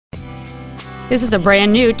This is a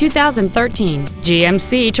brand new 2013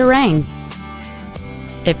 GMC Terrain.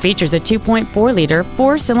 It features a 2.4-liter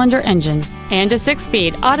four-cylinder engine and a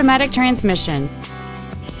 6-speed automatic transmission.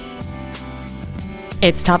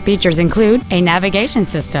 Its top features include a navigation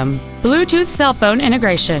system, Bluetooth cell phone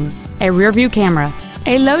integration, a rear-view camera,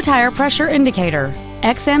 a low-tire pressure indicator,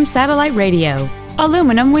 XM satellite radio,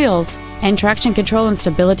 aluminum wheels, and traction control and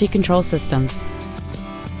stability control systems.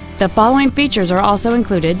 The following features are also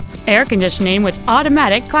included: air conditioning with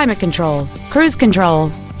automatic climate control, cruise control,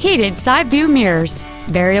 heated side view mirrors,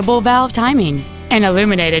 variable valve timing, an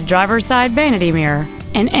illuminated driver's side vanity mirror,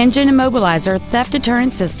 an engine immobilizer theft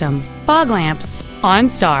deterrent system, fog lamps,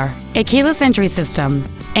 OnStar, a keyless entry system,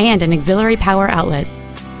 and an auxiliary power outlet.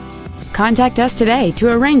 Contact us today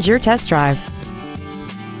to arrange your test drive.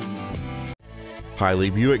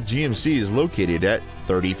 Hiley Buick GMC is located at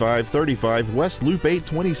 3535 West Loop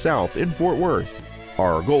 820 South in Fort Worth.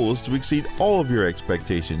 Our goal is to exceed all of your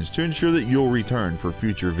expectations to ensure that you'll return for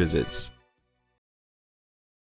future visits.